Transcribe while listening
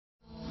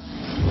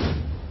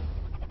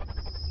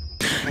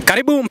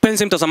Karibu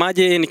mpenzi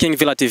mtazamaji, ni King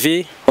Villa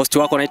TV. Host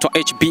wako naitwa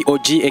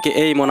HBOG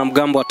aka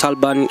mwanamgambo wa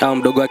Talban au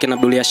mdogo wake na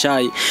Dullo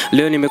Shai.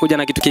 Leo nimekuja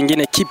na kitu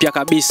kingine kipya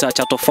kabisa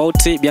cha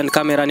tofauti. Behind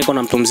camera niko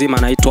na mtu mzima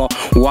anaitwa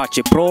Watch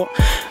Pro.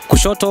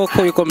 Kushoto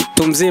yuko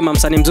mtu mzima,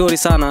 msanii mzuri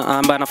sana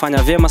ambaye anafanya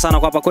vyema sana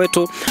kwa hapa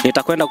kwetu.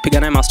 Nitakwenda kupiga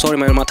naye mastori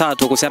mawili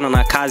matatu kuhusiana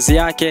na kazi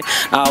yake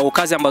au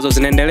kazi ambazo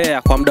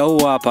zinaendelea kwa muda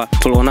huu hapa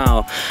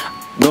tulionao.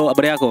 Bro,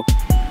 habari yako?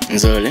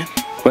 Nzuri.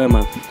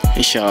 Wema.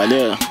 Inshallah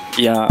leo.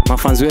 Ya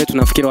mafanzi wetu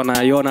nafikiri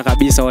wanaiona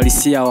kabisa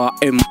walisia wa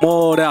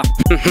Emoda.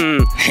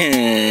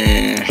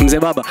 Mzee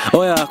baba,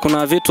 oya,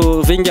 kuna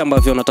vitu vingi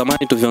ambavyo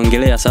natamani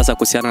tuviongelea sasa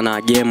kuhusiana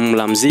na game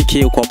la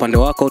muziki. Kwa upande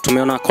wako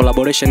tumeona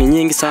collaboration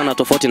nyingi sana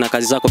tofauti na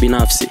kazi zako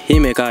binafsi. Hii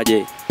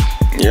imekaje?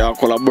 Ya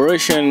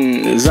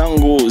collaboration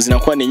zangu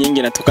zinakuwa ni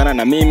nyingi, natokana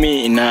na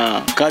mimi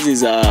na kazi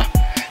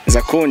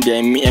za Kundi.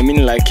 I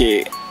mean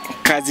like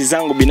kazi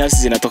zangu binafsi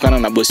zinatokana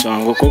na bosi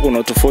wangu. Kwa hiyo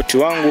kuna tofauti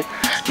wangu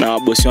na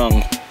bosi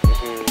wangu.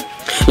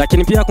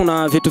 Lakini pia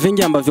kuna vitu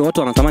vingi ambavyo watu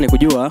wanatamani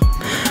kujua,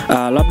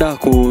 labda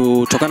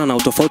kutokana na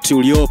utofauti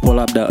uliopo,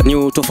 labda ni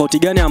utofauti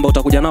gani ambao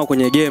utakuja nao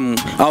kwenye game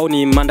au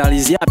ni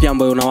maandalizi yapi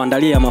ambayo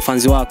unawaandalia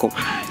mafanzi wako?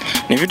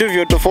 Ni vitu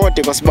vya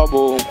tofauti kwa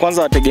sababu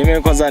kwanza wategemee,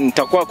 kwanza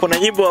nitakuwa kuna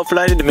nyimbo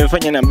fulani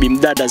nimefanya na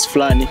bimdadas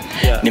fulani,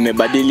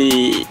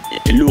 nimebadili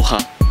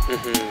lugha.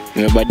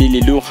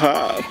 Nimebadili lugha,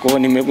 kwa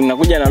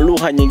nakuja na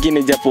lugha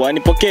nyingine japo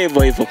anipokee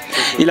hivyo hivyo.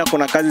 Ila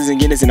kuna kazi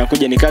zingine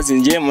zinakuja ni kazi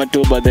njema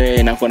tu,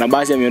 baadaye na kuna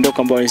baadhi ya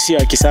miondoko ambayo sio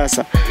ya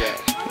kisasa.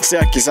 Sio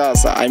ya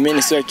kisasa, I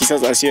mean sio ya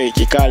kisasa, sio ya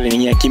kikali,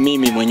 ni ya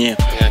kimimi mwenyewe.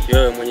 Ya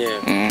wewe mwenyewe.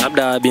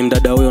 Labda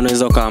bimdada huyo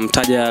unaweza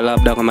ukamtaja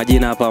labda kwa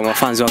majina hapa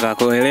mafanzi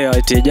wakakuelewa,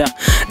 eti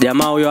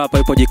jamaa huyo hapa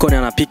yupo jikoni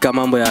anapika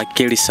mambo ya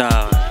akili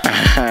sawa.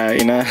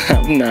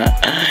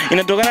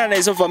 Inatokana na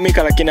hizo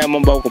famika, lakini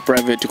mambo huko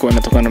private kwa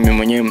inatokana na mimi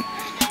mwenyewe.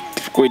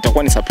 Kwa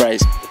itakuwa ni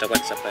surprise. Itakuwa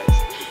ni surprise.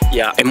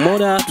 Ya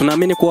Emoda,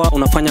 tunaamini kuwa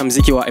unafanya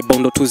muziki wa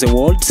Abound to the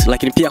World,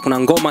 lakini pia kuna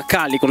ngoma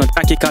kali, kuna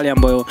track kali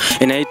ambayo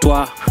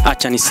inaitwa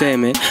Acha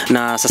Niseme,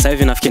 na sasa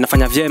hivi nafikiri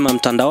inafanya vyema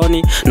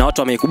mtandaoni na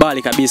watu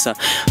wameikubali kabisa.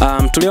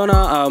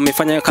 Tuliona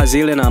umefanya kazi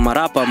ile na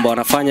marapa ambao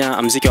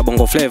wanafanya muziki wa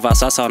Bongo Flavor,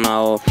 sasa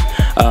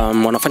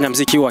wanafanya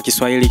muziki wa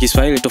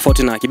Kiswahili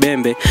tofauti na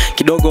Kibembe.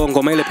 Kidogo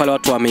ngoma ile pale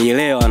watu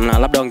wameielewa, na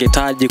labda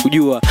wangehitaji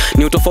kujua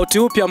ni utofauti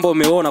upi ambao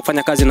umeona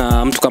kufanya kazi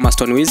na mtu kama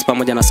Stone Wiz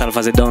pamoja na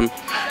Salvador.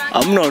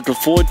 Hamna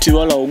utofauti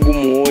wala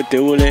ugumu wote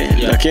ule,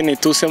 lakini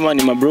tu sema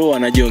ni mabro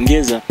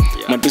wanajiongeza.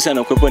 Matusi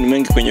yanakuwepo ni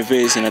mengi kwenye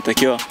face,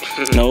 inatakiwa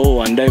na wao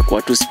waandae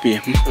kwa tusi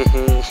pia.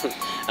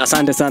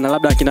 Asante sana.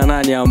 Labda akina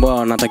nani ambao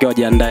wanatakiwa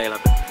wajiandae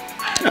labda?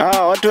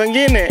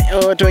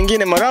 Watu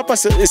wengine marapa,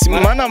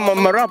 maana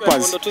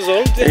marappers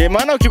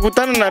maana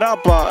ukikutana na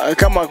rapa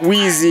kama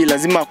Wizi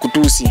lazima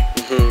akutusi.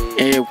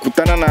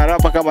 Ukutana na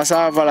rapa kama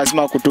Sava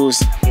lazima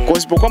akutusi. Kwa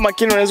usipokuwa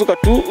makini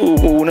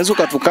unaweza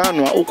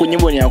kutukanwa huko,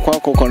 nyimbo ni ya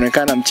kwako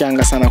ukaonekana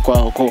mchanga sana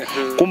kwako.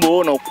 Kumbe wewe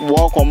una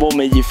ukubwa wako ambao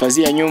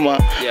umejifazia nyuma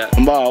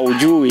ambao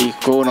hujui,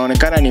 kwa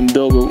unaonekana ni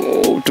mdogo.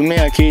 Utumie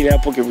akili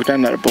hapo ukikutana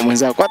na rapa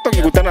mwenzako. Hata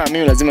ukikutana na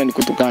mimi lazima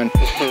nikutukane.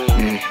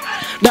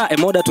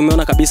 Emoda,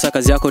 tumeona kabisa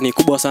kazi yako ni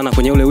kubwa sana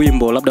kwenye ule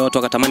wimbo. Labda watu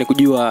wakatamani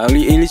kujua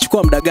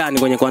ilichukua muda gani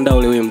kwenye kuandaa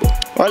ule wimbo?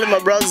 Wale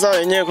mabrother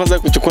wenyewe kwanza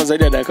kuchukua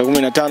zaidi ya dakika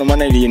 15,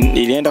 maana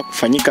ilienda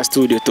kufanyika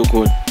studio tu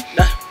kule.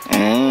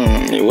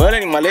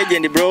 Wale ni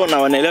legend bro, na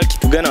wanaelewa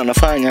kitu gani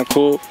wanafanya.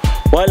 Kwa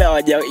wale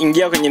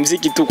hawajaingia kwenye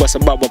muziki tu kwa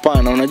sababu,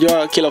 hapana.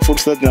 Unajua kila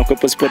fursa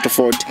zinakuwepo sport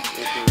tofauti.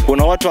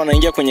 Kuna watu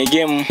wanaingia kwenye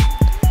game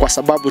kwa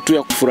sababu tu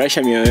ya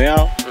kufurahisha mioyo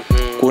yao.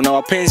 Kuna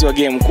wapenzi wa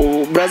game.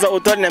 Brother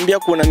Atar niambia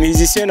kuna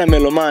musicien na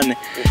melomane.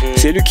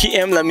 Celui qui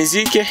aime la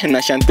musique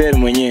na chanteur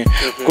mwenyewe.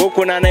 Kwa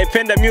kuna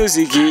anayependa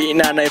music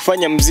na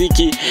anayefanya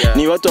muziki,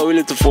 ni watu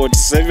wawili tofauti.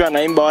 Sasa hivi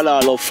wanaimba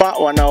wala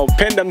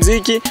wanaopenda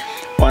muziki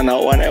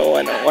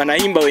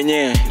wanaimba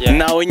wenyewe,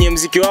 na wenye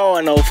muziki wao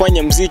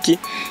wanaofanya muziki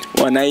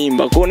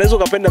wanaimba. Kwa unaweza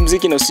kupenda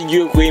muziki na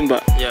usijue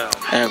kuimba.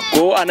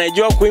 Kwa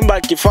anayejua kuimba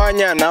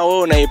akifanya na wewe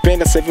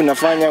unaipenda, sasa hivi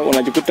unafanya,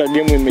 unajikuta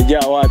game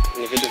imejaa watu.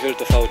 Ni vitu vile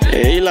tofauti.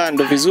 Ila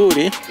ndo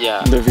vizuri.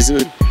 Ndo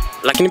vizuri.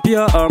 Lakini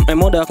pia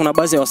Emoda, kuna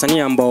baadhi ya wasanii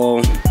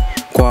ambao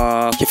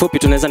kwa kifupi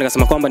tunaweza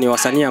nikasema kwamba ni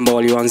wasanii ambao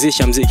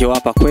walioanzisha muziki wa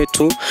hapa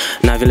kwetu,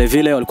 na vile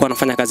vile walikuwa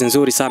wanafanya kazi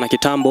nzuri sana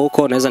kitambo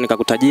huko. Naweza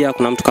nikakutajia,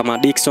 kuna mtu kama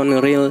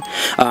Dickson Real,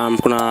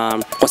 kuna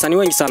wasanii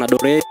wengi sana,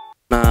 Dore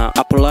na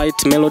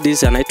Appolite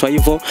Melodies anaitwa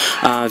hivyo.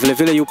 Vile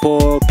vile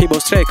yupo Pibo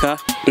Striker,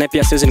 na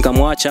pia siwezi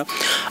nikamwacha.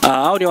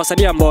 Hao ni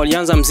wasanii ambao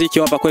walianza muziki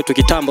hapa kwetu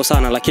kitambo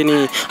sana,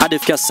 lakini hadi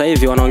kufikia sasa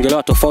hivi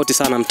wanaongelewa tofauti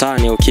sana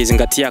mtaani.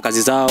 Ukizingatia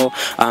kazi zao,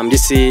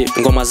 jinsi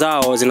ngoma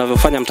zao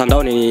zinavyofanya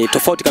mtandaoni ni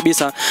tofauti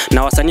kabisa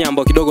na wasanii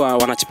ambao kidogo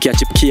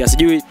wanachipikia.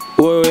 Sijui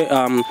wewe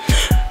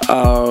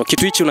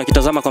kitu hichi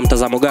unakitazama kwa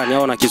mtazamo gani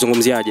au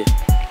unakizungumziaje?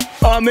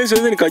 Mimi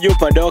siwezi nikajua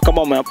upande wao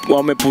kama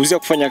wamepuuzia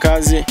kufanya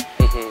kazi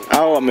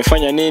au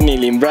wamefanya nini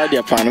ili mradi,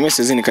 hapana. Mimi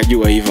siwezi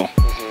nikajua hivyo.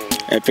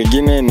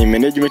 Pengine ni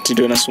management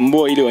ndio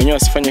inasumbua ili wenyewe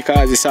wasifanye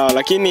kazi sawa,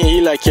 lakini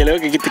ila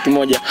kieleweke kitu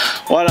kimoja,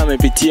 wala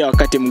amepitia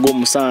wakati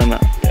mgumu sana,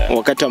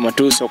 wakati wa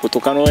matusi,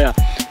 kutokana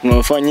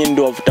mnafanya nyinyi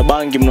ndio wavuta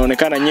bangi,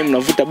 mnaonekana nyinyi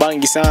mnavuta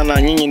bangi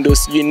sana, nyinyi ndio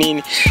sijui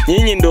nini.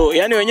 Nyinyi ndio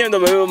yani wenyewe ndio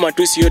wamebeba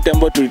matusi yote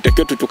ambayo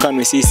tulitakiwa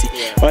tutukanwe sisi.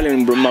 Wale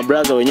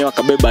mabrother wenyewe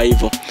wakabeba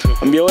hivyo.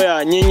 Ambia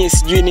wewe nyinyi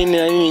sijui nini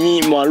na nini,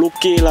 nyinyi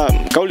mwaluki la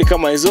kauli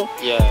kama hizo.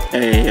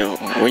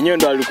 Wenyewe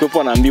ndio walikuwepo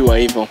wanaambiwa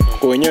hivyo.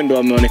 Kwa wenyewe ndio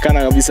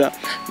wameonekana kabisa.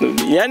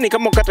 Yani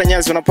kama ukata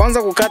nyasi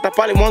unapoanza kukata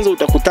pale mwanzo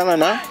utakutana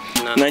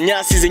na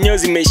nyasi zenyewe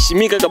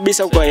zimeheshimika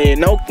kabisa kwa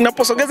na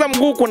unaposogeza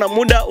mguu kuna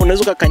muda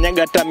unaweza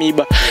kukanyaga hata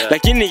miba.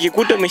 Lakini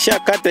nikikuta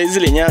umeshakata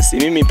zile nyasi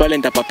mimi pale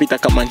nitapapita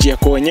kama njia.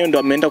 Kwa wenyewe ndio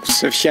wameenda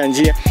kusafishia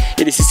njia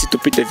ili sisi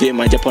tupite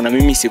vyema, japo na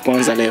mimi si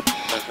kwanza leo.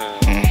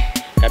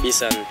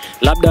 Kabisa.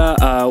 Labda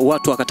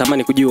watu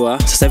wakatamani kujua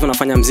sasa hivi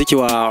unafanya muziki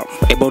wa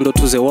Emoda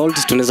to the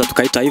world, tunaweza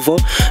tukaita hivyo,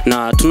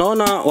 na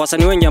tunaona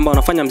wasanii wengi ambao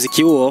wanafanya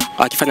muziki huo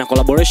akifanya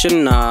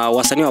collaboration na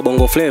wasanii wa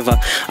Bongo Flava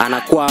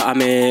anakuwa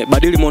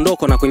amebadili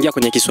mondoko na kuingia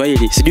kwenye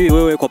Kiswahili. Sijui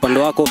wewe kwa upande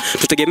wako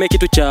tutegemee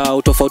kitu cha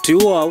utofauti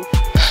huo au?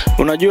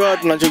 Unajua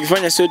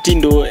tunachokifanya sio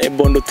ndo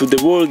Emoda to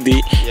the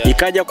world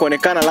ikaja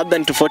kuonekana labda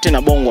ni tofauti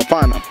na Bongo,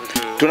 hapana.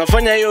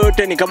 Tunafanya hiyo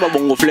yote ni kama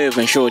Bongo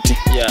Flava in short.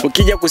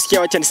 Ukija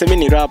kusikia wacha niseme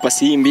ni rapper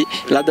siimbi,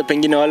 labda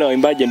pengine wale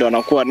waimbaji ndio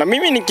wanakuwa. Na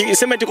mimi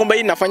nikisema eti kwamba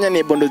hii nafanya ni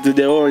Emoda to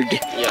the world.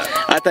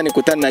 Hata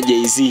nikutana na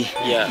Jay-Z.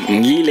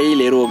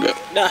 Ile roga.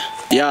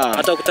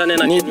 Hata ukutane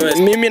na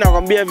mimi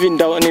nakwambia hivi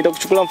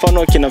nitakuchukulia mfano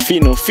wa kina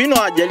Fino. Fino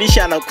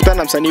hajalisha anakutana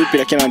na msanii yupi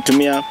lakini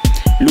anatumia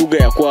lugha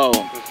ya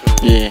kwao.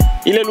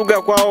 Ile lugha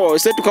ya kwao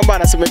sio tu kwamba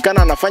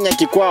anasemekana anafanya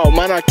kikwao,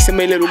 maana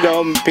akisema ile lugha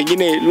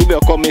pengine lugha ya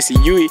kwao mimi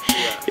sijui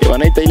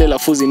wanaita ile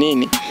lafuzi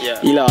nini,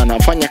 ila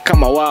wanafanya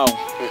kama wao.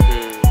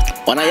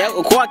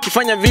 Kwa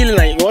akifanya vile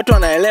na watu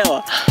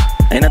wanaelewa,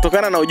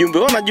 inatokana na ujumbe.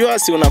 Wewe unajua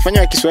si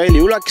unafanya Kiswahili,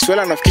 yule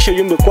Kiswahili anafikisha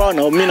ujumbe kwao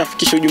na mimi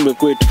nafikisha ujumbe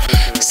kwetu.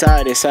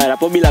 Sare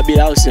hapo bila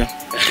au sio?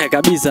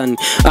 Kabisa.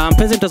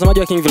 Mpenzi mtazamaji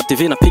wa King Villa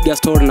TV, napiga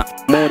story na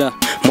Moja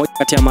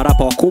kati ya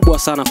marapa wakubwa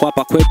sana kwa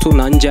hapa kwetu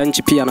na nje ya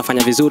nchi, pia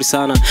anafanya vizuri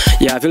sana.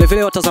 Vile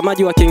vile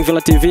watazamaji wa King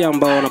Villa TV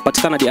ambao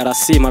wanapatikana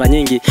DRC mara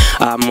nyingi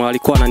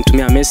walikuwa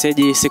wananitumia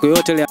message siku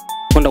yote ile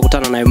kwenda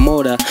kukutana na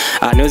Emoda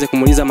niweze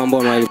kumuuliza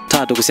mambo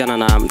matatu kuhusiana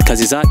na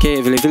kazi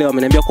zake. Vile vile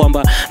wameniambia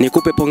kwamba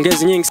nikupe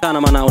pongezi nyingi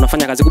sana, maana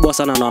unafanya kazi kubwa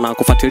sana na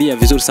wanakufuatilia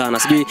vizuri sana.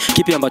 Sijui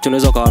kipi ambacho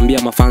unaweza kuwaambia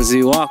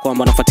mafanzi wako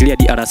ambao wanafuatilia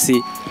DRC?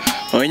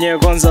 Wenyewe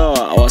kwanza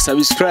wa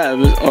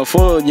subscribe, wa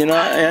follow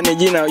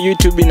jina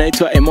YouTube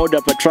inaitwa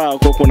Emoda Patra.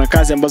 Kwa kuna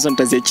kazi ambazo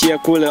nitaziachia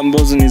kule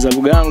ambazo ni za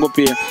lugha yangu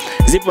pia.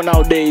 Zipo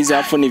nowadays,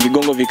 afu ni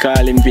vigongo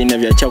vikali mpina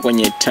viacha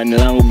kwenye channel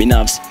yangu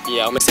binafsi.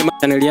 Umesema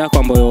channel yako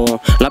ambayo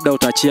labda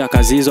utaachia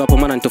kazi hizo hapo,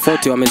 maana ni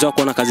tofauti. Wamezoea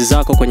kuona kazi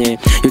zako kwenye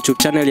YouTube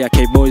channel ya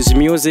K-Boys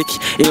Music,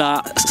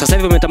 ila sasa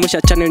hivi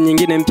umetambulisha channel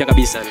nyingine mpya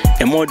kabisa,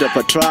 Emoda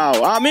Patra.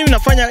 Mimi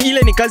nafanya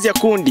ile ni kazi ya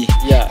kundi.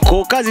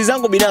 Kwa kazi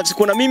zangu binafsi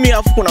kuna mimi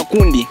afu kuna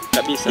kundi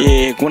kabisa.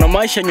 Kuna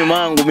maisha nyuma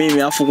yangu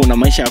mimi afu kuna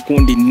maisha ya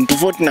kundi, ni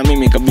tofauti na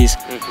mimi kabisa.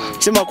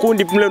 Sema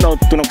kundi mle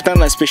tunakutana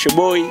na special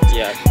boy.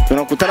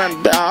 Tunakutana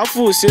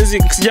afu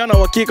sijana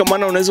uhakika,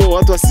 maana unaweza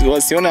watu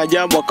wasione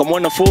ajabu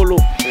wakamwona follow.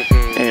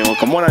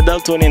 Wakamwona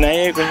Dalton na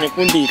yeye kwenye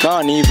kundi,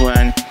 ikawa ni hivyo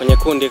yani. Kwenye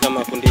kundi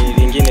kama kundi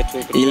lingine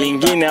tu.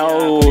 Lingine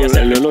au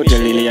lolote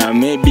lile ya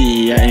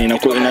maybe yani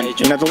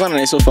inatokana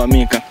na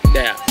isofahamika.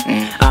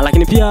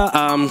 Lakini pia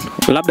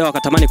labda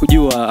wakatamani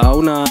kujua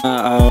una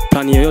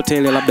plani yoyote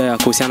ile labda ya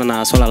kuhusiana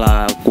na swala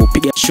la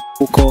kupiga show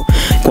huko,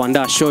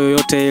 kuandaa show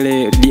yoyote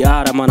ile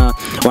DR, maana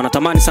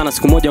wanatamani sana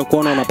siku moja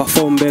kuona una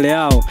perform mbele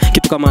yao,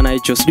 kitu kama na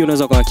hicho. Sijui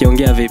unaweza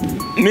kukiongea vipi?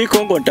 Mimi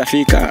Kongo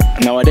nitafika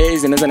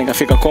nowadays, naweza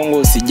nikafika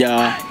Kongo,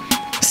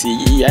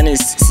 yani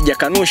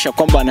sijakanusha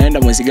kwamba anaenda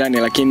mwezi gani,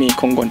 lakini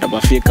Kongo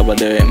nitafika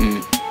baadaye.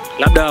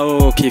 Labda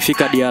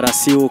ukifika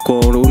DRC huko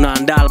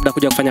unaandaa labda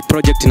kuja kufanya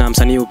project na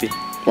msanii upi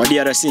wa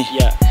DRC?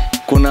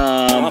 Kuna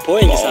wapo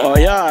wengi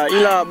sana.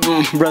 Ila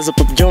brother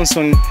Pop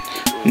Johnson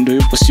ndio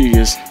yupo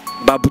serious.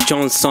 Babu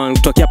Johnson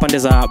kutokea pande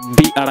za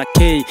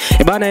BRK.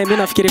 Bana, mimi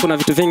nafikiri kuna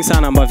vitu vingi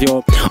sana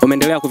ambavyo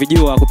umeendelea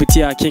kuvijua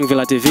kupitia King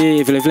Villa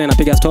TV. Vile vile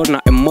napiga story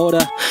na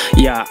Emoda.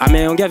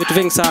 Ameongea vitu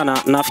vingi sana.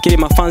 Nafikiri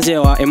mafanzi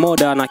wa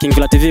Emoda na King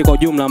Villa TV kwa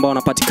ujumla ambao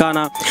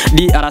wanapatikana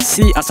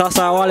DRC,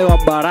 sasa wale wa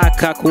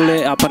Baraka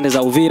kule pande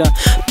za Uvira,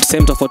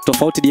 sehemu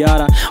tofauti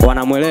DR,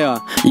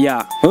 wanamuelewa.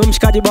 Huyo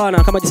mshikaji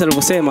bwana, kama jinsi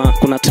alivyosema,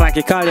 kuna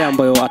track kali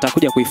ambayo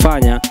atakuja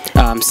kuifanya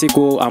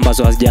siku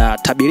ambazo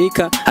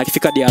hazijatabirika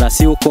akifika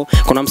DRC huko.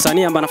 Kuna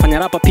msanii ambaye anafanya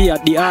rapa pia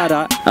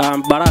DR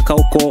Baraka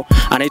huko,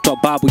 anaitwa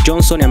Babu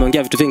Johnson,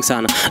 ameongea vitu vingi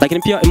sana. Lakini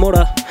pia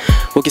Emoda,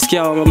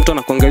 ukisikia mtu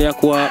anakuongelea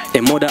kuwa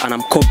Emoda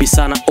anamkopi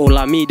sana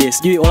Olamide,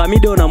 sijui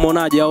Olamide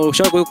unamuonaje, au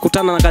ushawahi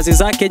kukutana na kazi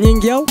zake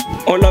nyingi au?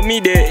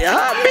 Olamide,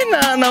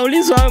 mimi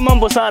naulizwa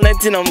mambo sana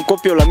eti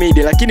namkopi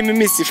Olamide, lakini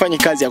mimi sifanyi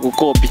kazi ya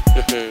kukopi.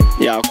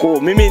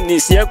 Mimi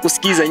nisija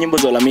kusikiza nyimbo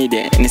za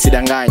Olamide,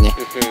 nisidanganye.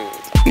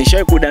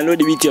 Nishawahi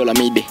kudownload beat ya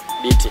Olamide.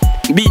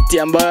 Beat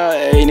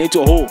ambayo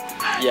inaitwa Ho.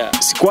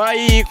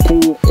 Sikuwahi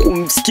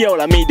kumsikia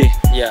Olamide.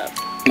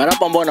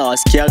 Marapa ambao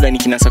nawasikiaga ni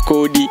kina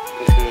Sakodi,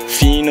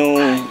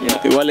 Fino,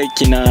 wale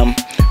kina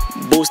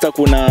Booster,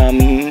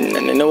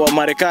 kuna wa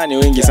Marekani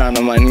wengi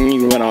sana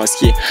nyingi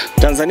wanawasikia.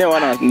 Tanzania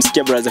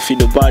wanamsikia brother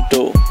Fido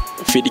Bato,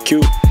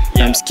 FidQ,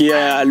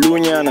 namsikia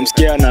Lunya,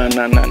 namsikia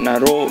na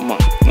Roma,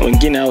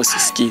 wengine hao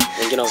sisikii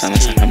sana.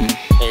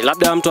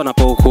 Labda mtu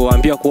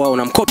anapokuambia kuwa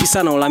unamkopi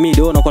sana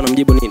Olamide, wewe unakuwa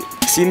unamjibu nini?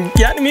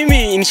 Yani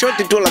mimi in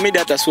short tu Olamide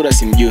hata sura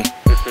simjui.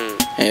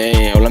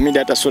 Olamide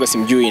hata sura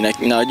simjui,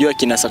 najua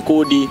kina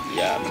Sakodi,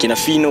 kina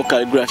Fino,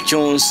 Calligraph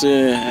Jones,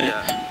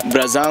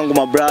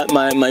 brazangu,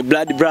 my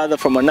blood brother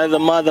from another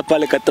mother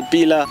pale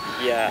Katapila,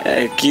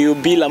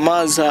 Kiubila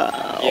Maza,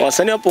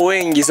 wasanii wapo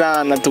wengi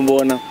sana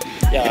tumbona.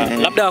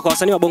 Labda kwa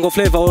wasanii wa Bongo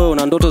Flava wewe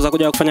una ndoto za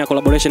kuja kufanya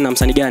collaboration na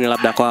msanii gani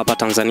labda kwa hapa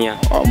Tanzania?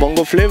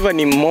 Bongo Flava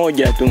ni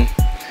mmoja tu.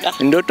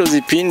 Ndoto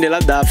zipinde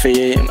labda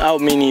afe au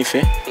mimi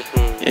nife.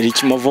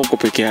 Rich Mavoko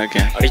peke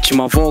yake. Rich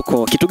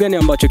Mavoko, kitu gani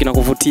ambacho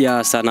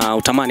kinakuvutia sana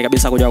utamani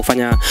kabisa kuja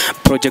kufanya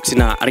project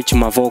na Rich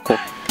Mavoko?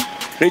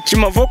 Rich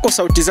Mavoko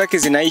sauti zake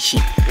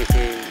zinaishi.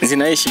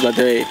 Zinaishi by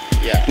the way.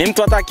 Ni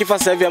mtu hata akifa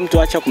sasa hivi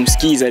mtu acha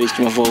kumsikiza Rich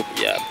Mavoko.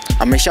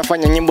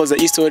 Ameshafanya nyimbo za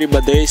history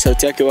by the way,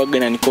 sauti yake waga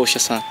inanikosha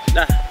sana.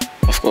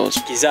 Of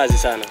course. Kizazi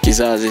sana.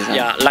 Kizazi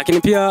sana. Lakini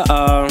pia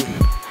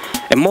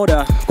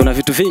Emoda, kuna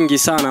vitu vingi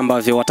sana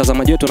ambavyo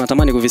watazamaji wetu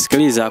wanatamani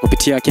kuvisikiliza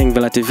kupitia King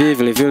Villa TV,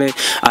 vile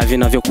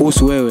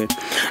vinavyokuhusu wewe.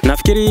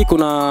 Nafikiri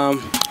kuna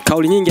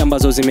kauli nyingi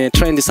ambazo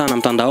zimetrend sana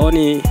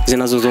mtandaoni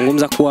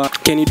zinazozungumza kuwa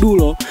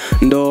Dullo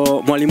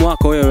ndo mwalimu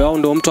wako wewe au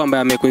ndo mtu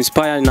ambaye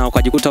amekuinspire na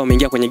ukajikuta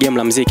umeingia kwenye game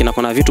la muziki, na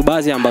kuna vitu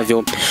baadhi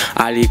ambavyo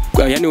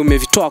yani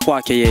umevitoa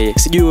kwake yeye.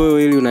 Sijui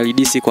wewe ili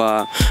unalidisi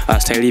kwa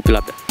style ipi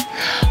labda?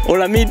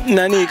 Olamide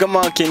nani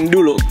kama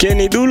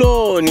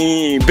Dullo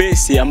ni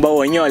base ambao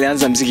wenyewe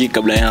walianza muziki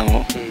kabla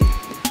yangu.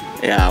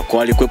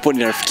 Kwa alikuwepo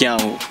ni rafiki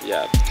yangu.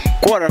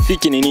 Kwa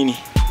rafiki ni nini?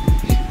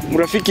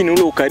 Urafiki ni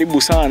ule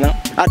ukaribu sana.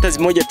 Hata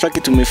zimoja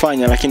track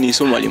tumefanya lakini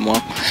sio mwalimu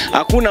wako.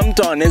 Hakuna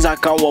mtu anaweza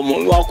akawa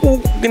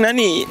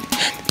nani,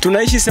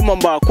 tunaishi sema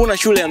kwamba hakuna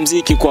shule ya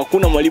muziki kwa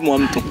hakuna mwalimu wa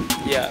mtu.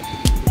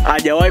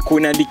 Hajawahi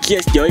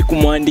kuniandikia, sijawahi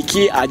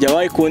kumwandikia,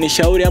 hajawahi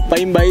kunishauri hapa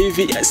imba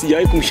hivi,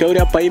 sijawahi kumshauri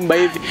hapa imba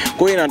hivi.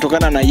 Kwa hiyo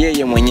inatokana na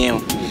yeye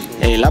mwenyewe.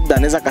 Labda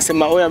anaweza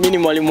akasema wewe mimi ni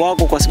mwalimu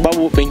wako kwa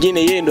sababu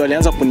pengine yeye ndo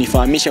alianza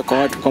kunifahamisha kwa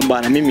watu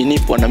kwamba na mimi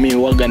nipo na mimi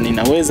waga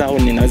ninaweza au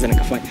ninaweza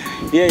nikafanya.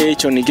 Yeye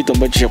hicho ni kitu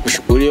ambacho cha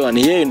kushukuriwa,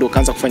 ni yeye ndo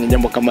kaanza kufanya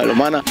jambo kama hilo.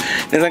 Maana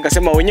naweza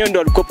nikasema wenyewe ndo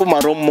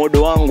walikuwa role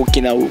model wangu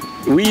kina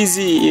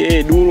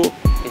Wizi, Dullo,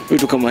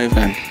 vitu kama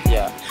hivyo.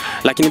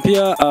 Lakini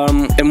pia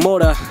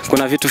Emoda,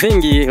 kuna vitu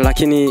vingi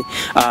lakini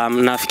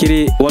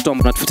nafikiri watu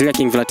ambao wanatufuatilia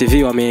King Villa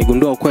TV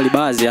wamegundua ukweli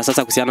baadhi ya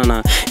sasa kuhusiana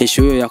na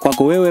issue hiyo ya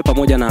kwako wewe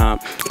pamoja na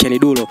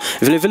Dullo.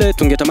 Vile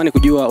tungetamani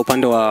kujua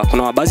upande wa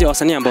kuna baadhi ya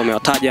wasanii ambao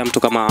umewataja, mtu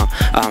kama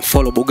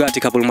Follow Bugatti,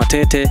 Kabul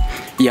Matete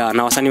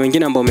na wasanii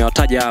wengine ambao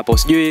umewataja hapo.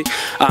 Sijui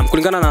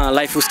kulingana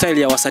na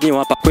lifestyle ya wasanii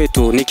hapa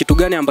kwetu ni kitu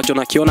gani ambacho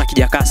nakiona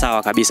kijakaa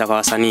sawa kabisa kwa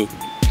wasanii?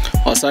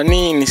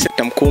 Wasanii ni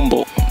sekta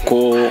mkumbo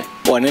kwa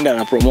wanaenda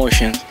na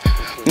promotions.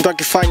 Mtu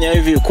akifanya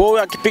hivi, kwa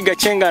hiyo akipiga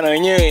chenga na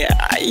wenyewe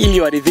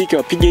ili waridhike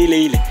wapige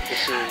ile.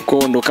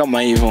 Kwa ndo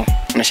kama hivyo.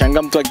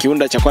 Nashangaa mtu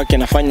akiunda cha kwake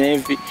anafanya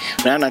hivi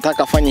na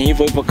anataka afanye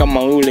hivyo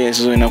kama yule,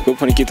 sio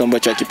inakuwepo ni kitu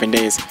ambacho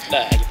hakipendezi.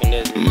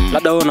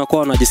 Labda wewe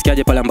unakuwa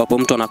unajisikiaje pale ambapo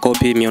mtu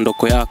anakopi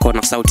miondoko yako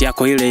na sauti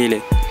yako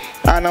ile?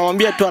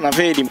 Anamwambia tu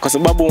anafeli kwa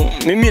sababu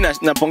mimi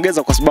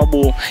napongeza kwa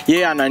sababu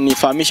yeye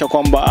ananifahamisha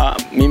kwamba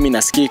mimi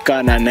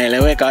nasikika na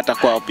naeleweka hata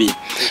kwao pia.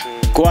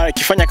 Kwa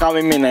akifanya kama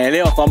mimi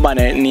naelewa kwamba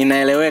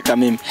ninaeleweka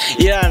mimi.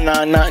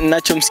 Ila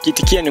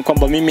ninachomsikitikia ni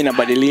kwamba mimi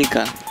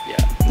nabadilika.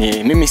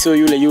 Mimi sio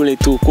yule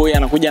tu. Kwa hiyo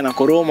anakuja na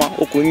koroma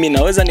huku mimi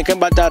naweza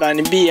nikaimba hata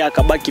R&B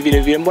akabaki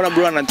vile. Mbona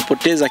bro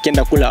anatupoteza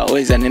akienda kula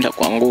hawezi anaenda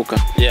kuanguka.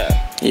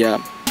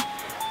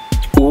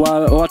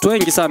 Watu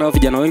wengi sana au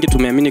vijana wengi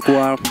tumeamini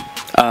kuwa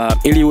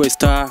ili uwe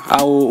star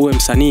au uwe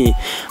msanii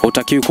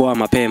utakiwi kuwa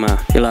mapema,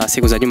 ila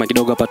siku za nyuma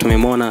kidogo hapa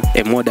tumemwona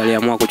Emoda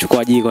aliamua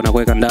kuchukua jiko na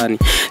kuweka ndani.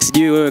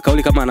 Sijui wewe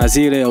kauli kama na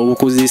zile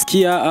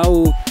ukuzisikia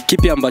au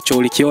kipi ambacho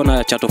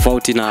ulikiona cha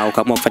tofauti na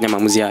ukaamua kufanya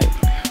maamuzi hayo?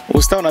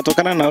 Ustaa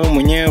unatokana na wewe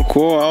mwenyewe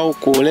kuoa au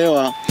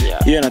kuolewa.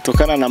 Hiyo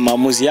inatokana na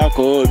maamuzi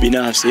yako wewe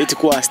binafsi. Eti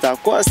kuwa star.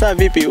 Kuwa star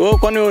vipi? Wewe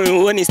kwani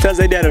wewe ni star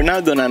zaidi ya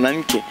Ronaldo na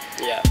mke?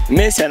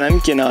 Messi ana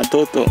mke na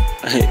watoto.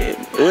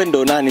 Wewe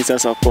ndo nani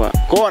sasa kwa?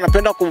 Kwa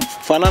wanapenda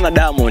kufanana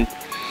Diamond.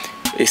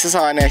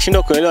 Sasa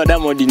wanashindwa kuelewa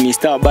Diamond ni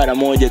star bara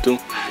moja tu.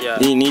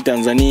 Hii ni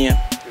Tanzania.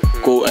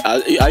 Kwa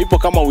haipo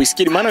kama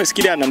Wizkid, maana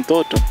Wizkid ana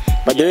mtoto.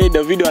 By the way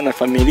Davido ana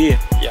familia.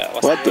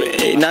 Watu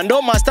na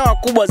ndo master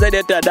wakubwa zaidi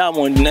hata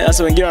Diamond.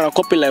 Sasa wengine wana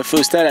copy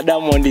lifestyle ya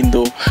Diamond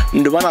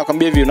ndo maana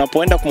nakwambia hivi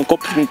unapoenda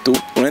kumcopy mtu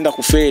unaenda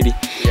kufeli.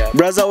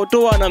 Brother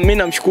Otoa na mimi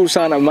namshukuru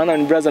sana maana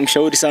ni brother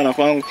mshauri sana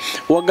kwangu.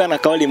 Waga na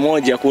kauli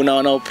moja, kuna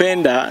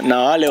wanaopenda na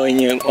wale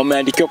wenye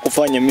wameandikiwa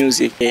kufanya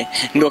music.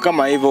 Ndio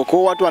kama hivyo.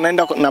 Kwa watu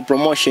wanaenda na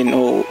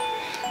promotion.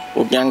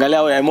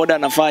 Ukiangalia wewe Emoda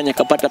anafanya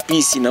kapata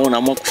peace na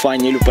unaamua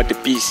kufanya ili upate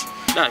peace.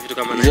 Vitu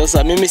kama hivyo.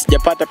 Sasa mimi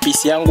sijapata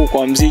peace yangu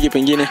kwa muziki,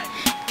 pengine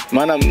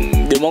Maana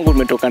demo wangu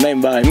umetoka naye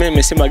mbaya. Mimi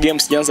nimesema game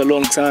sijaanza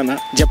long sana.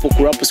 Japo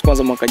kurap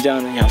kwanza mwaka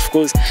jana. Yeah, of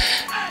course.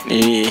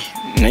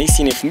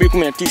 Nahisi ni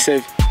 2019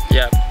 hivi.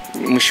 Yeah.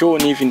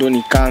 Mwishoni hivi ndo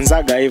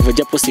nikaanzaga hivyo,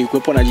 japo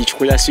sikuwepo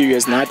najichukulia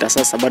serious, na hata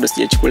sasa bado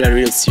sijachukulia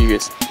real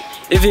serious.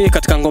 Hivi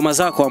katika ngoma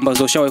zako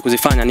ambazo ushawahi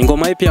kuzifanya, ni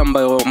ngoma ipi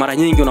ambayo mara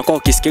nyingi unakuwa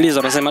ukisikiliza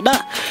unasema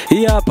da,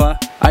 hii hapa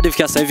hadi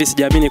fikia sasa hivi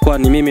sijaamini kwa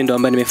ni mimi ndo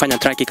ambaye nimefanya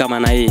track kama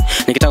na hii.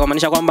 Nikitaka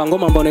kumaanisha kwamba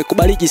ngoma ambayo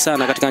unaikubaliki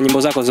sana katika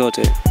nyimbo zako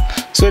zote.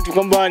 So eti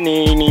kwamba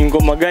ni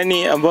ngoma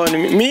gani ambayo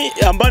mimi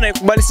ambayo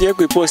naikubali sijawahi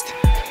kuipost.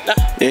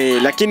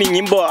 Lakini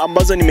nyimbo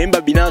ambazo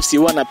nimeimba binafsi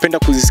huwa napenda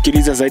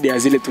kuzisikiliza zaidi ya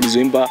zile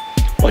tulizoimba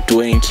watu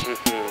wengi.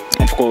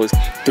 Of course.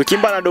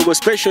 Tukimba na Dogo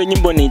Special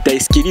nyimbo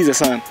nitaisikiliza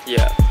sana.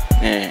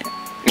 Yeah.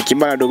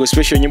 Nikimba na Dogo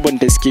Special nyimbo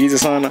nitaisikiliza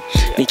sana.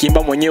 Yeah.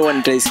 Nikimba mwenyewe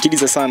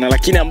nitaisikiliza sana,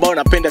 lakini ambao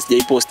napenda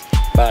sijaipost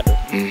bado.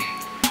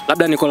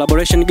 Labda ni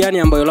collaboration gani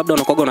ambayo labda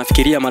unakuwa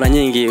unafikiria mara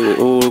nyingi,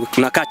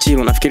 unakaa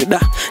chini unafikiri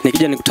da,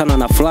 nikija nikutana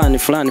na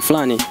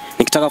fulani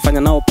nikitaka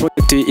kufanya nao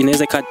project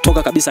inaweza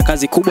ikatoka kabisa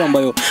kazi kubwa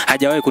ambayo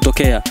hajawahi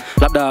kutokea.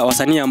 Labda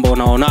wasanii ambao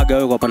unaonaga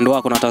wewe kwa upande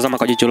wako unatazama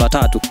kwa jicho la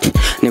tatu,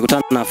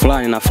 nikutana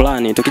na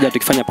fulani tukija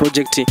tukifanya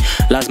project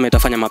lazima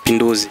itafanya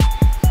mapinduzi.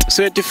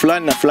 So eti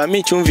fulani na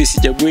fulani, chumvi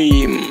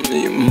sijagui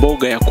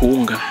mboga ya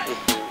kuunga.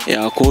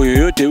 Ya kwa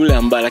yoyote yule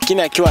ambaye,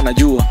 lakini akiwa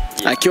anajua,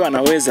 akiwa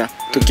anaweza,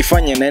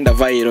 tukifanya inaenda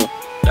viral.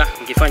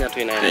 Nikifanya tu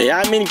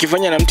inaenda. Mimi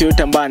nikifanya na mtu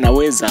yote ambaye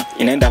anaweza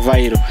inaenda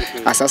viral.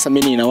 Sasa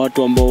mimi nina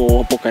watu ambao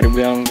wapo karibu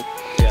yangu.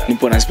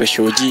 Nipo na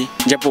Special G.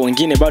 Japo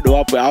wengine bado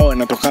wapo, hao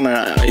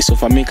wanatokana na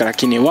isofamika,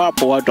 lakini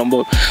wapo watu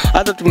ambao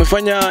hata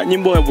tumefanya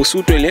nyimbo ya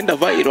Busuto ilienda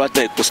viral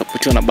hata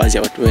kusapotiwa na baadhi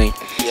ya watu wengi.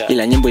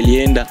 Ila nyimbo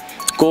ilienda.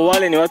 Kwa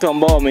wale ni watu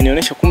ambao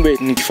wamenionyesha kumbe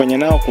nikifanya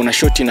nao kuna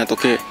shot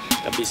inatokea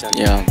kabisa.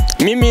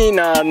 Mimi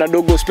na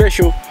Dogo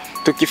Special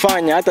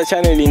tukifanya hata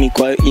channel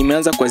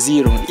imeanza kwa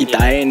zero,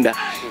 itaenda.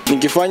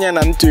 Nikifanya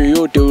na mtu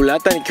yoyote ule,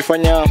 hata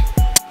nikifanya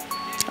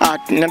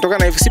natoka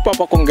na hivi, sipo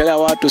hapa kuongelea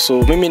watu,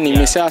 so mimi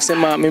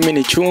nimeshasema mimi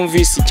ni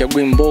chumvi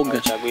sichagui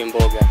mboga.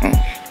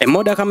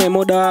 Emoda kama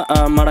Emoda,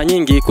 mara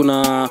nyingi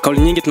kuna kauli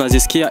nyingi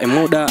tunazisikia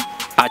Emoda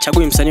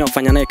achagui msanii wa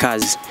kufanya naye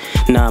kazi,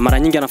 na mara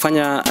nyingi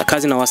anafanya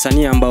kazi na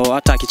wasanii ambao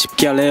hata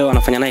akichipikia leo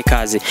anafanya naye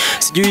kazi.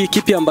 Sijui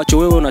kipi ambacho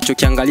wewe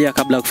unachokiangalia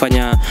kabla ya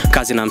kufanya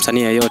kazi na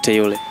msanii yeyote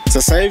yule?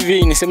 Sasa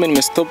hivi niseme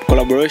nimestop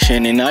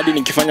collaboration, na hadi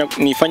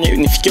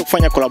nifikie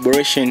kufanya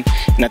collaboration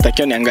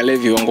natakiwa niangalie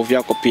viwango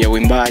vyako pia,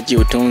 uimbaji,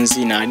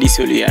 utunzi na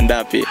hadithi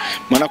uliandaa pia.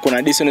 Maana kuna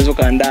hadithi unaweza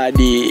kaandaa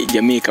hadi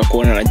jamii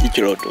ikakuona na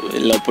jicho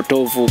la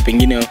potovu,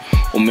 pengine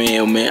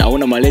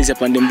hauna malezi ya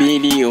pande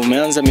mbili,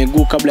 umeanza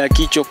miguu kabla ya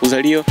kichwa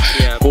kuzaliwa,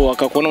 kwa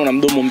akakuona una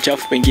mdomo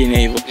mchafu pengine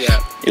hivyo.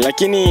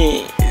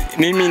 Lakini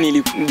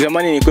mimi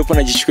zamani nilikuwa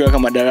najichukulia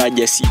kama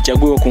daraja,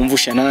 sichague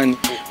kumvusha nani.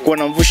 Kwa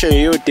namvusha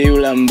yoyote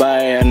yule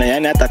ambaye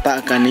yani hata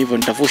taka ni hivyo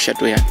nitavusha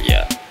tu yani.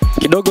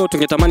 Kidogo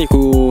tungetamani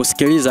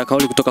kusikiliza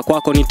kauli kutoka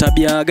kwako, ni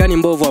tabia gani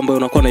mbovu ambayo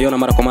unakuwa unaiona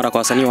mara kwa mara kwa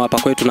wasanii hapa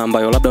kwetu, na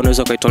ambayo labda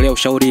unaweza kuitolea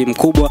ushauri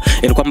mkubwa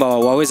ili kwamba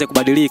waweze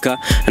kubadilika,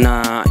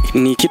 na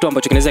ni kitu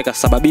ambacho kinaweza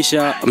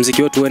kusababisha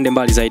muziki wetu uende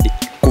mbali zaidi?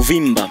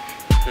 Kuvimba.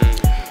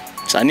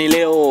 Sani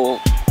leo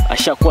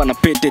ashakuwa na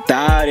pete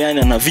tayari,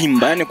 yani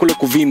anavimba, yani kule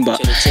kuvimba.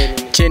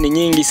 Cheni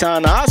nyingi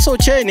sana. So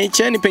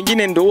cheni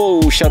pengine ndio huo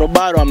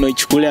usharobaro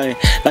ameichukulia.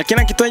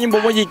 Lakini akitoa nyimbo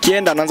moja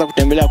ikienda anaanza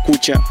kutembelea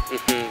kucha.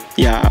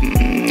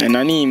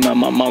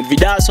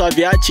 Vidaso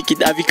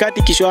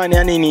havikati kichwani,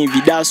 yani ni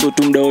vidaso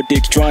tu muda wote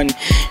kichwani.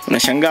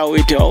 Unashangaa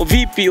wote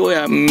vipi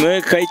oya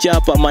mmeweka hichi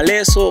hapa,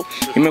 maleso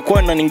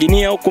imekuwa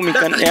inaninginia huko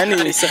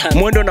yani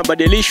mwendo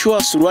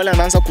unabadilishwa, suruali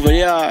anaanza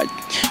kuvalia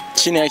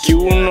chini ya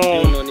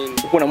kiuno,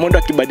 kuna mwendo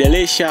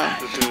akibadilisha,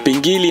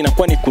 pingili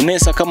inakuwa ni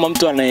kunesa kama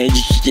mtu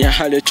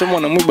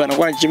aliyechomwa na mwiba,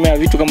 anakuwa anachemea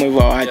vitu kama hivyo.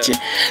 Waache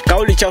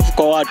kauli chafu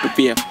kwa watu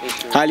pia,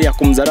 hali ya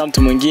kumdharau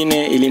mtu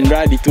mwingine ili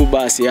mradi tu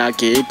basi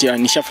yake eti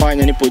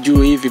nishafanya nipo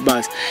juu hivi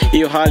basi.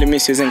 Hiyo hali mimi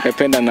siwezi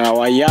nikaipenda na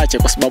waiache,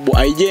 kwa sababu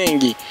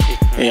haijengi.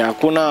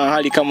 Hakuna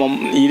hali kama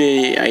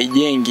ile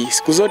haijengi.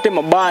 Siku zote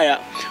mabaya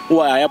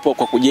huwa hayapo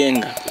kwa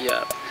kujenga.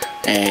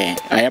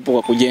 Hayapo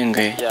kwa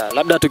kujenga.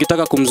 Labda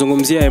tukitaka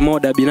kumzungumzia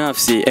Emoda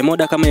binafsi,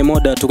 Emoda kama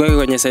Emoda tukuweke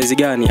kwenye size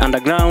gani?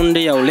 Underground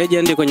au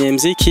legend kwenye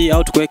muziki,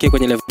 au tukuweke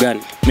kwenye level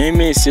gani?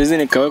 Mimi siwezi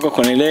nikaweka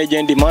kwenye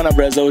legend, maana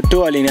brother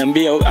Uto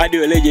aliniambia hadi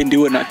we legend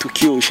uwe na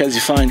tukio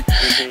ushazifanya.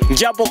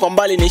 Japo kwa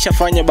mbali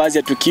nishafanya baadhi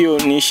ya tukio,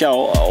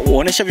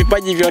 nishaonesha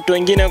vipaji vya watu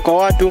wengine kwa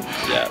watu.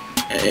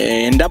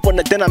 Ndapo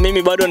na tena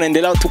mimi bado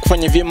naendelea tu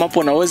kufanya vyema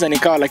hapo, naweza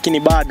nikawa, lakini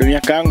bado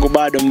miaka yangu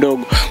bado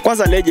mdogo.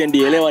 Kwanza legend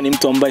elewa ni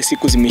mtu ambaye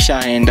siku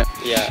zimeshaenda,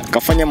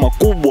 kafanya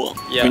makubwa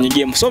kwenye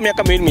game. So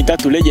miaka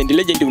 2-3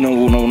 legend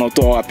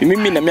unatoa wapi?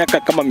 Mimi na miaka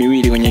kama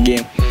 2 kwenye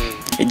game.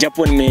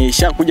 Japo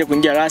nimeshakuja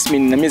kuingia rasmi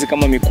na miezi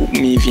kama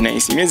hivi, na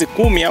miezi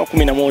 10 au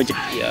 11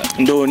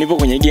 ndo nipo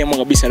kwenye game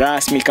kabisa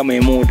rasmi kama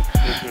Emoda.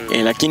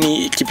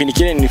 Lakini kipindi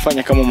kile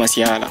nilifanya kama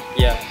masiala.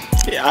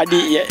 Hadi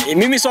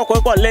mimi sio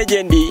kwa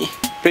legend,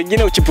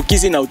 pengine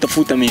uchipukizi na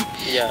utafuta mimi.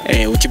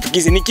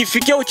 Uchipukizi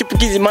nikifikia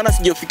uchipukizi, maana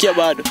sijafikia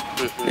bado.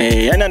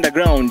 Yani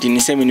underground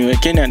niseme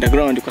niwekeni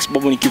underground, kwa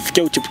sababu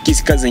nikifikia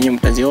uchipukizi kazi zenyewe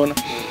mtaziona.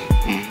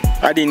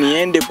 hadi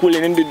niende kule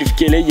nende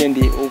nifikie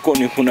legend huko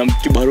ni kuna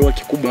kibarua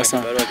kikubwa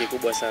sana. Kibarua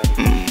kikubwa sana.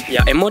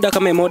 Ya Emoda,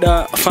 kama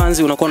Emoda fans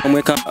unakuwa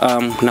unamweka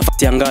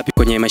nafasi ngapi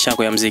kwenye maisha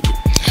yako ya muziki?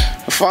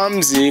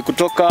 Fans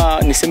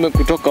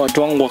kutoka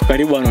watu wangu wa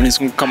karibu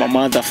wanaonizunguka kama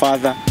mother,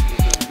 father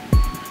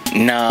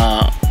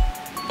na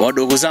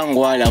wadogo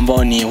zangu wale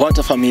ambao ni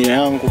watu familia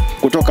yangu,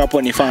 kutoka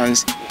hapo ni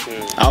fans.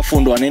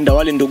 Alafu ndo wanaenda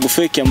wale ndugu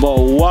fake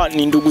ambao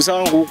ni ndugu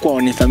zangu huko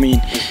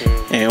wanithamini.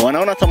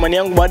 Wanaona thamani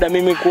yangu baada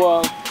mimi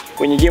kuwa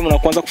kwenye game na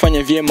kuanza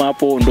kufanya vyema,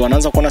 hapo ndo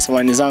wanaanza kuona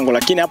thamani zangu.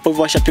 Lakini hapo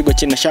hivyo ashapigwa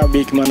chini na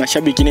shabiki, maana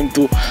shabiki ni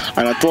mtu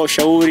anatoa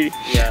ushauri,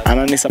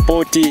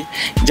 ananisupport,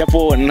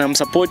 japo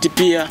namsupport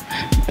pia.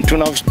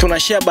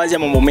 Tunashare baadhi ya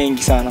mambo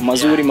mengi sana,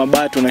 mazuri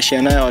mabaya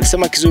tunashare nayo.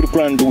 Walisema kizuri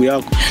kula na ndugu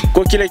yako.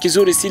 Kwa kile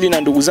kizuri sili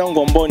na ndugu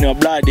zangu ambao ni wa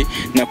blood,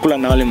 na kula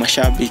na wale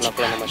mashabiki.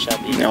 Nakula na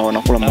mashabiki.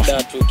 Wanakula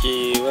mafuta.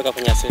 Tukiweka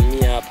kwenye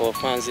asilimia hapo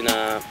fans na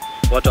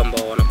watu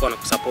ambao wanakuwa na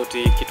kusupport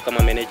kitu kama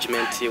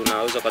management,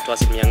 unaweza kutoa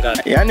asilimia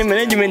ngapi? Yaani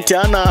management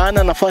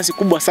hana nafasi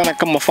kubwa sana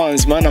kama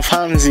fans, maana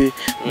fans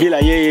bila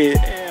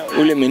yeye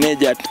ule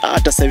manager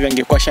hata sasa hivi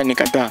angekuwa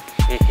shanikataa.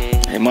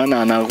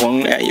 Maana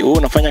wewe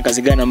unafanya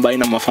kazi gani ambayo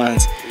ina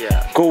mafans?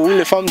 Kwa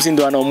ule fans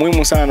ndio ana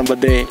umuhimu sana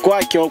baadaye.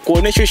 Kwake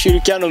kuonesha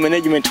ushirikiano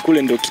management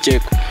kule ndio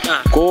kicheko.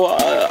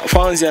 Kwa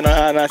fans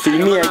ana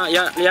asilimia,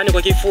 yani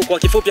kwa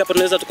kifupi hapo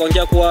tunaweza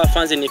tukaongea kuwa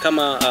fans ni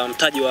kama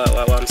mtaji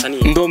wa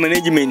msanii. Ndio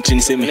management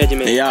niseme.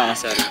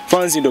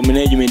 Fans ndio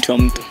management wa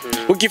mtu.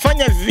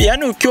 Ukifanya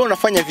yani ukiwa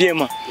unafanya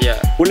vyema,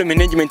 ule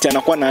management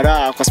anakuwa na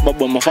raha kwa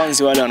sababu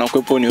mafans wale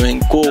wanakuepo ni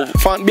wengi.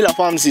 Kwa bila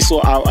fans so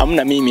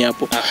hamna mimi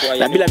hapo.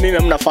 Na bila mimi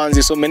hamna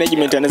fans, so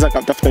management anaweza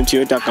kumtafuta mtu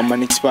yote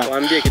akamanage pale.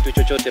 Waambie kitu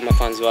chochote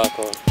mafans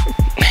wako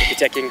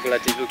kupitia King Villa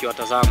TV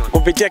ukiwatazama.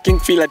 Kupitia King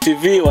Villa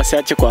TV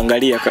wasiache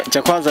kuangalia.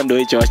 Cha kwanza ndio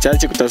hicho,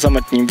 wasiache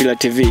kutazama King Villa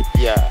TV.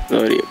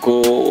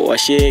 Kwa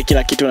washare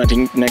kila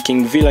kitu na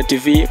King Villa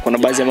TV. Kuna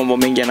baadhi ya mambo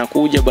mengi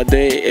yanakuja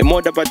baadaye.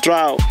 Emoda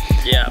Patrol.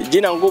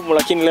 Jina ngumu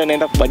lakini leo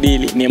naenda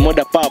kubadili. Ni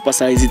Emoda Papa,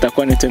 sasa hizi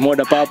itakuwa ni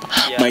Emoda Papa.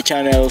 My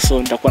channel also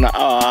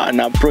nitakuwa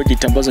na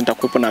project ambazo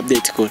nitakuwepo na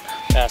update kule.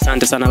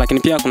 Asante sana, lakini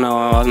pia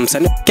kuna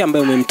msanii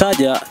ambaye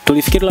umemtaja,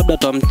 tulifikiri labda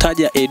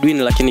tuamtaja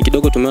Edwin, lakini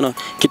kidogo tumeona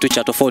kitu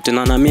cha tofauti,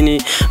 na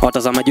naamini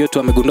watazamaji wetu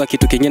wamegundua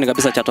kitu kingine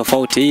kabisa cha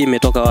tofauti. Hii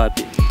imetoka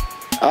wapi?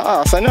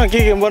 Wasanii wa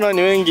kike mbona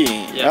ni wengi?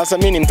 Sasa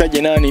mimi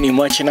nimtaje nani, ni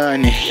mwache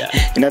nani?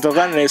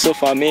 Inatokana na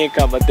sofa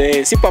maker,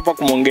 but si papa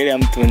kumongelea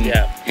mtu.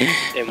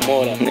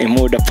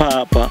 Emoda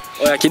Papa.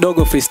 Oya,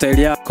 kidogo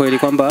freestyle yako ili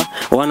kwamba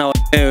wana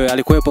wewe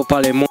alikuwepo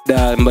pale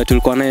Emoda ambaye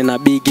tulikuwa naye na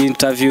big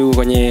interview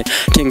kwenye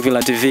King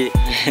Villa TV.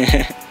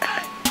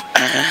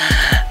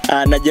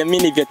 Na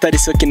jamii vya tari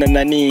sio kina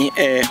nani,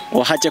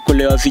 waache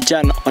kulewa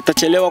vijana,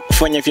 watachelewa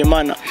kufanya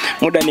vyemana.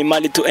 Muda ni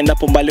mali tu,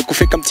 endapo mbali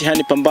kufika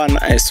mtihani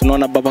pambana.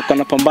 Unaona baba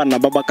kana pambana,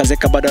 baba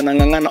kazeka bado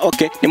anangangana.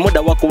 Okay, ni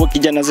muda wako wa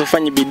kijana,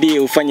 zofanye bidii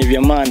ufanye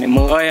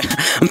vyemana. Oya,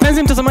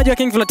 mpenzi mtazamaji wa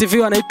King Villa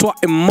TV, anaitwa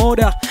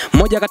Emoda,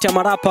 mmoja kati ya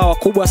marapa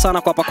wakubwa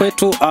sana kwa hapa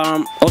kwetu.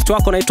 Host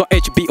wako anaitwa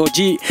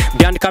HBOG,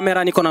 behind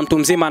camera niko na mtu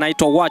mzima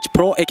anaitwa Watch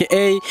Pro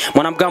aka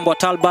mwanamgambo wa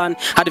Talban.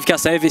 Hadi fika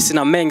sasa hivi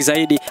sina mengi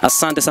zaidi.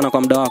 Asante sana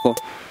kwa muda wako.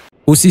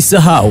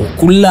 Usisahau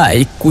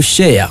kulike,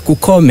 kushare,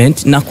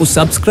 kucomment na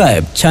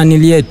kusubscribe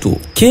channel yetu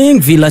King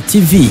Villa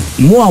TV.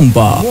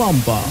 Mwamba.